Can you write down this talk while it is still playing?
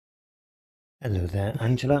Hello there,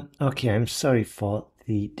 Angela. Okay, I'm sorry for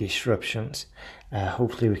the disruptions.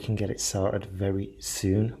 Hopefully, we can get it sorted very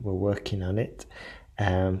soon. We're working on it.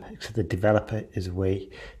 So the developer is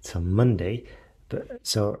away till Monday, but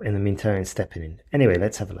so in the meantime, I'm stepping in. Anyway,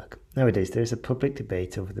 let's have a look. Nowadays, there is a public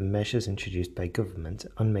debate over the measures introduced by government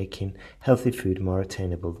on making healthy food more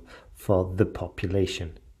attainable for the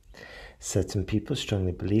population. Certain people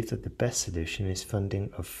strongly believe that the best solution is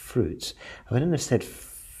funding of fruits. I wouldn't have said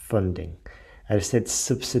funding. I've said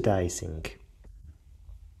subsidizing.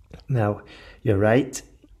 Now, you're right.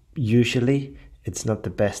 Usually, it's not the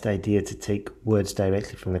best idea to take words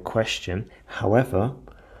directly from the question. However,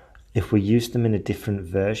 if we use them in a different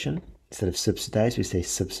version, instead of subsidize, we say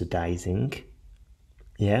subsidizing.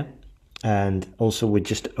 Yeah. And also, we're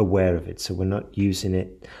just aware of it. So we're not using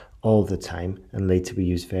it all the time. And later, we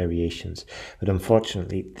use variations. But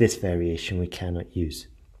unfortunately, this variation we cannot use.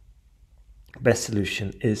 Best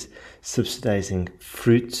solution is subsidizing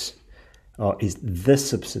fruits, or is the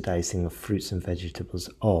subsidizing of fruits and vegetables,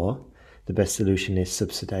 or the best solution is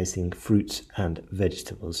subsidizing fruits and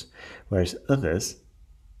vegetables, whereas others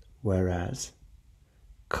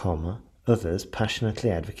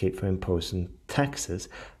passionately advocate for imposing taxes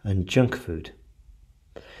on junk food.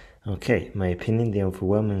 Okay, my opinion, the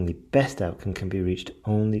overwhelmingly best outcome can be reached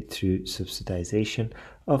only through subsidization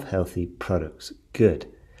of healthy products. Good.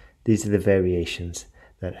 These are the variations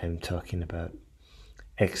that I'm talking about.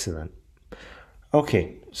 Excellent.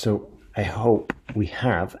 Okay, so I hope we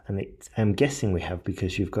have, and I'm guessing we have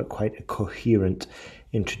because you've got quite a coherent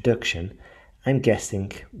introduction. I'm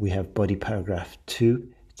guessing we have body paragraph 2,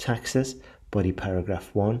 taxes, body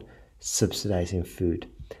paragraph 1, subsidizing food.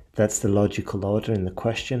 That's the logical order in the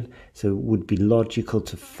question, so it would be logical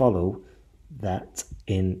to follow that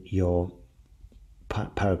in your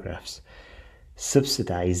paragraphs.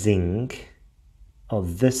 Subsidizing,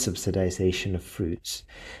 of the subsidization of fruits.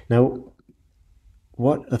 Now,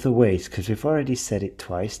 what other ways? Because we've already said it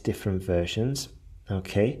twice, different versions.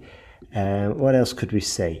 Okay, what else could we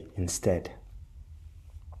say instead?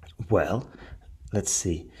 Well, let's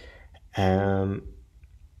see. Let's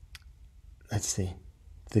see.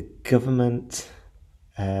 The government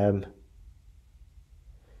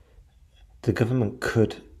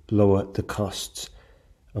could lower the costs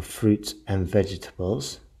of fruits and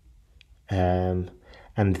vegetables, and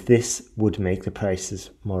this would make the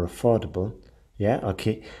prices more affordable. Yeah,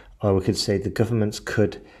 okay. Or we could say the governments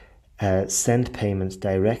could send payments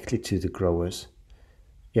directly to the growers.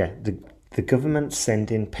 Yeah, the government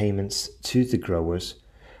sending payments to the growers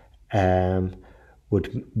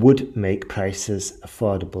would make prices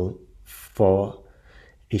affordable for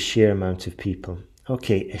a sheer amount of people.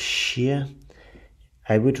 Okay, a sheer.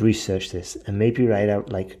 I would research this and maybe write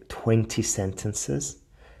out like 20 sentences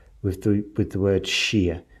with the word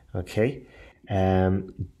sheer. Okay,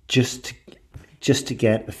 just to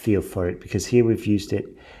get a feel for it, because here we've used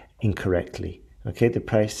it incorrectly. Okay, the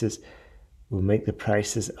prices will make the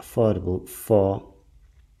prices affordable for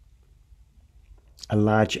a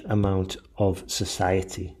large amount of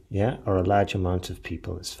society, yeah, or a large amount of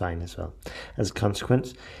people is fine as well. As a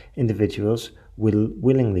consequence, individuals will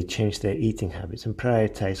willingly change their eating habits and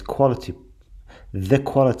prioritize the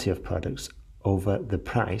quality of products over the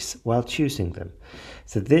price while choosing them.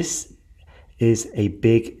 So this is a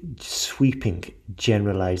big sweeping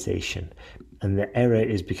generalization, and the error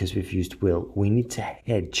is because we've used will. We need to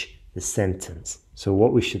hedge the sentence. So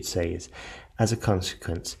what we should say is, as a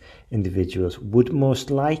consequence, individuals would most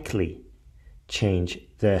likely change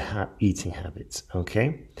their eating habits,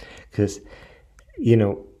 okay? Because,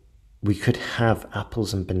 we could have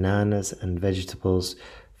apples and bananas and vegetables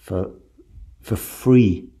for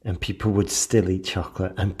free and people would still eat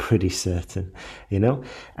chocolate, I'm pretty certain,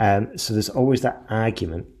 So there's always that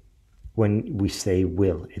argument when we say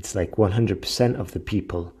will. It's like 100% of the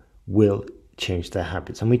people will change their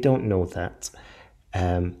habits, and we don't know that.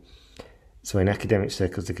 So in academic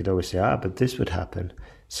circles, they could always say, but this would happen.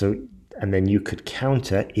 So, and then you could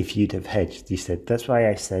counter if you'd have hedged. You said, that's why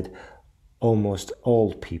I said almost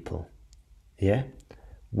all people, yeah,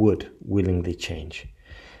 would willingly change.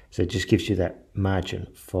 So it just gives you that margin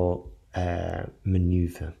for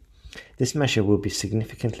maneuver. This measure will be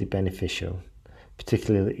significantly beneficial,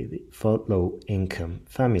 particularly for low-income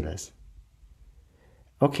families.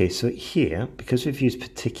 Okay, so here, because we've used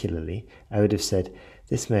particularly, I would have said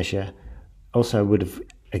this measure. Also, I would have,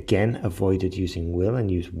 again, avoided using will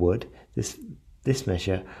and use would. This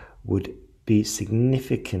measure would be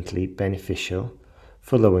significantly beneficial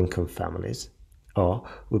for low-income families, or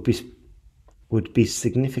would be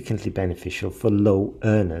significantly beneficial for low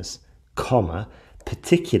earners,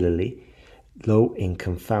 particularly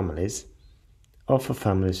low-income families, or for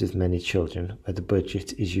families with many children where the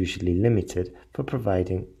budget is usually limited for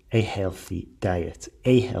providing a healthy diet.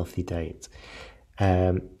 A healthy diet.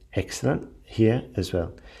 Excellent here as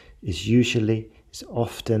well. Is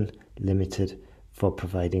often limited for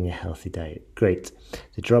providing a healthy diet. Great.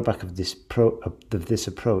 The drawback of this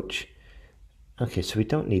approach. Okay, so we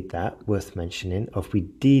don't need that, worth mentioning. Or if we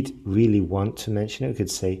did really want to mention it, we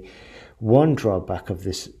could say one drawback of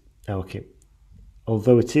this. Okay,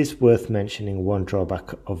 although it is worth mentioning one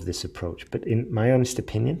drawback of this approach, but in my honest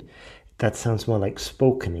opinion, that sounds more like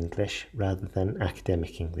spoken English rather than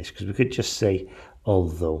academic English, because we could just say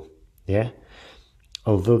although, yeah?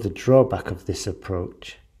 Although the drawback of this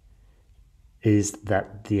approach is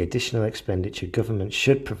that the additional expenditure government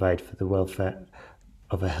should provide for the welfare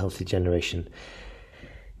of a healthy generation.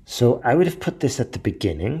 So I would have put this at the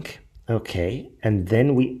beginning, okay, and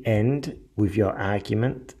then we end with your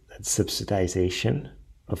argument that subsidization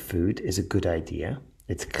of food is a good idea.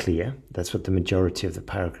 It's clear. That's what the majority of the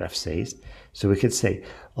paragraph says. So we could say,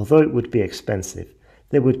 although it would be expensive,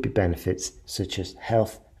 there would be benefits such as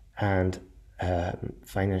health and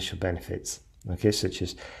financial benefits, okay, such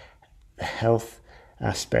as the health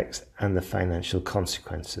aspects and the financial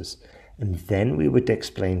consequences. And then we would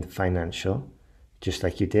explain the financial, just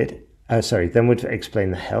like you did. Then we'd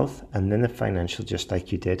explain the health and then the financial, just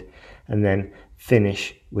like you did, and then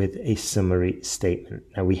finish with a summary statement.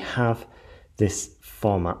 Now we have this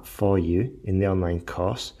format for you in the online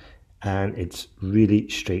course, and it's really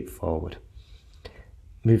straightforward.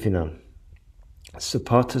 Moving on.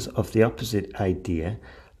 Supporters of the opposite idea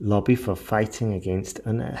lobby for fighting against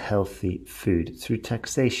unhealthy food through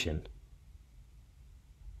taxation.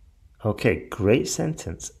 Okay, great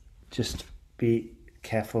sentence. Just be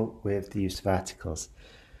careful with the use of articles.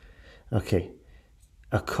 Okay,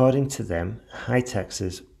 according to them, high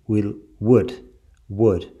taxes would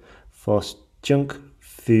force junk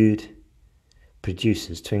food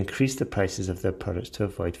producers to increase the prices of their products to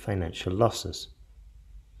avoid financial losses.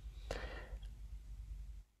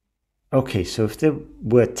 Okay, so if there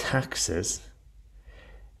were taxes,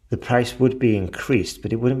 the price would be increased,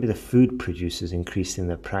 but it wouldn't be the food producers increasing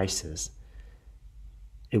their prices.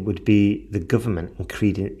 It would be the government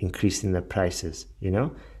increasing their prices, you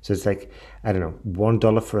know? So it's like, I don't know,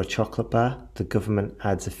 $1 for a chocolate bar, the government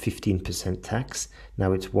adds a 15% tax.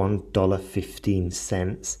 Now it's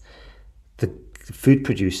 $1.15. The food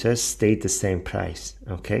producers stayed the same price,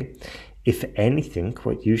 okay? If anything,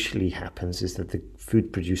 what usually happens is that the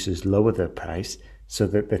food producers lower their price so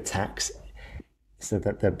that the tax, so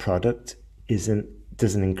that their product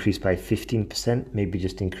doesn't increase by 15%, maybe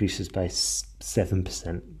just increases by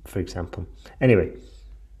 7%, for example. Anyway,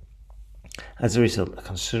 as a result, a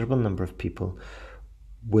considerable number of people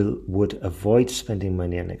would avoid spending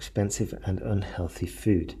money on expensive and unhealthy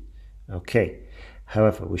food. Okay,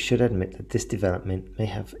 however, we should admit that this development may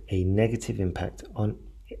have a negative impact on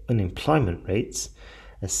unemployment rates,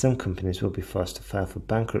 as some companies will be forced to file for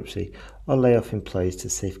bankruptcy or lay off employees to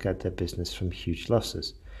safeguard their business from huge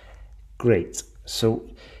losses. Great. So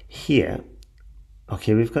here,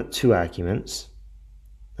 okay, we've got two arguments,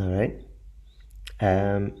 all right?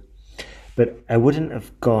 But I wouldn't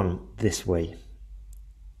have gone this way,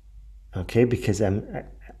 okay, because I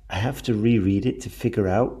have to reread it to figure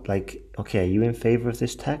out, like, okay, are you in favor of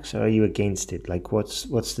this tax or are you against it? Like, what's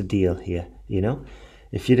the deal here, you know?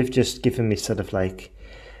 If you'd have just given me sort of like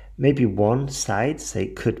maybe one side, say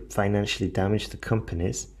it could financially damage the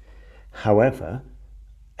companies. However,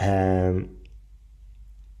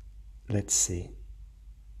 let's see.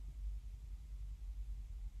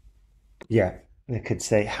 Yeah, I could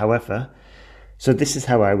say, however, so this is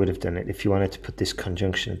how I would have done it if you wanted to put this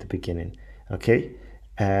conjunction at the beginning, okay?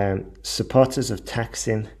 Supporters of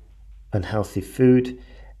taxing unhealthy food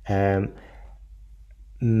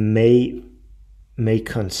may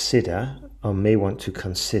consider or may want to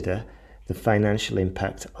consider the financial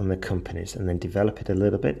impact on the companies, and then develop it a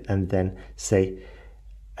little bit, and then say,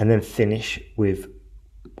 and then finish with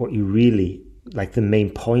what you really like, the main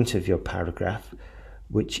point of your paragraph,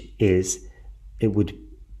 which is it would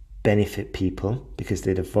benefit people because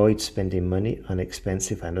they'd avoid spending money on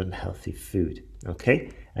expensive and unhealthy food,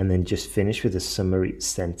 okay? And then just finish with a summary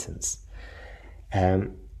sentence.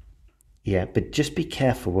 Yeah, but just be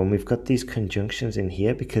careful when we've got these conjunctions in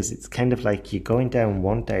here, because it's kind of like you're going down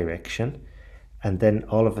one direction and then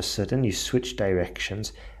all of a sudden you switch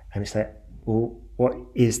directions, and it's like, well, what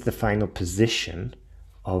is the final position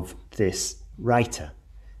of this writer?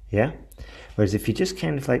 Yeah? Whereas if you just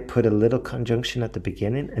kind of like put a little conjunction at the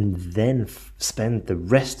beginning and then spend the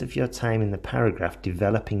rest of your time in the paragraph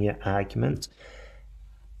developing your argument,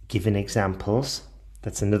 giving examples,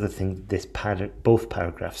 That's another thing both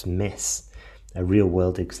paragraphs miss, real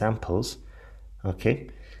world examples. Okay,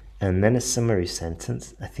 and then a summary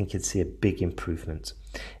sentence. I think you'd see a big improvement.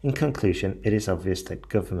 In conclusion, it is obvious that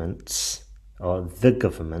governments, or the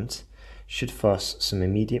government, should force some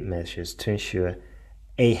immediate measures to ensure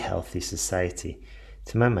a healthy society.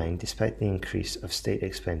 To my mind, despite the increase of state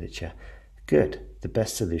expenditure, the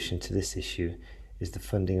best solution to this issue is the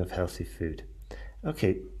funding of healthy food.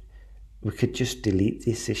 Okay, we could just delete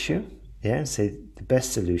this issue, and say the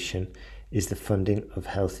best solution is the funding of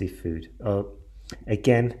healthy food. Or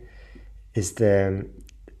again, is the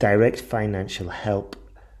direct financial help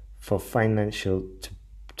for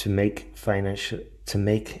to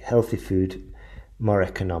make healthy food more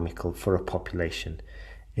economical for a population,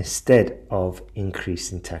 instead of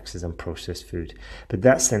increasing taxes on processed food. But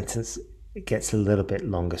that sentence gets a little bit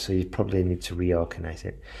longer, so you probably need to reorganize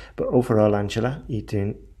it. But overall, Angela, you're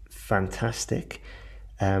doing fantastic.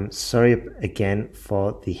 Sorry again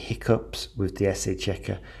for the hiccups with the essay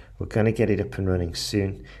checker. We're going to get it up and running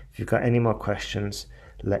soon. If you've got any more questions,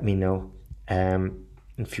 let me know.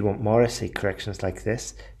 If you want more essay corrections like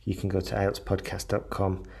this, you can go to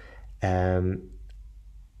IELTSpodcast.com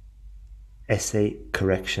essay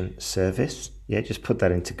correction service. Just put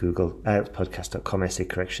that into Google, IELTSpodcast.com essay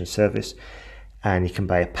correction service, and you can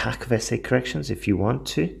buy a pack of essay corrections if you want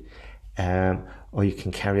to, or you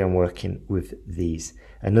can carry on working with these.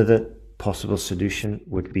 Another possible solution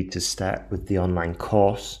would be to start with the online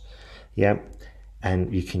course,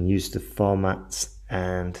 and you can use the formats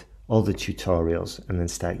and all the tutorials and then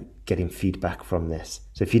start getting feedback from this.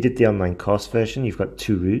 So if you did the online course version, you've got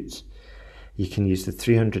two routes. You can use the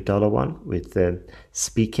 $300 one with the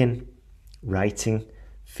speaking, writing,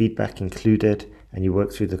 feedback included, and you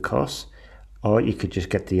work through the course. Or you could just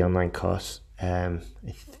get the online course. I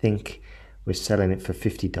think we're selling it for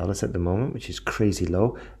 $50 at the moment, which is crazy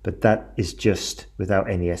low, but that is just without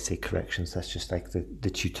any essay corrections. That's just like the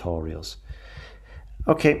tutorials.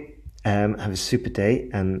 Okay, have a super day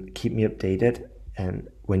and keep me updated and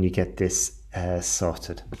when you get this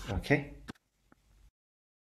sorted. Okay.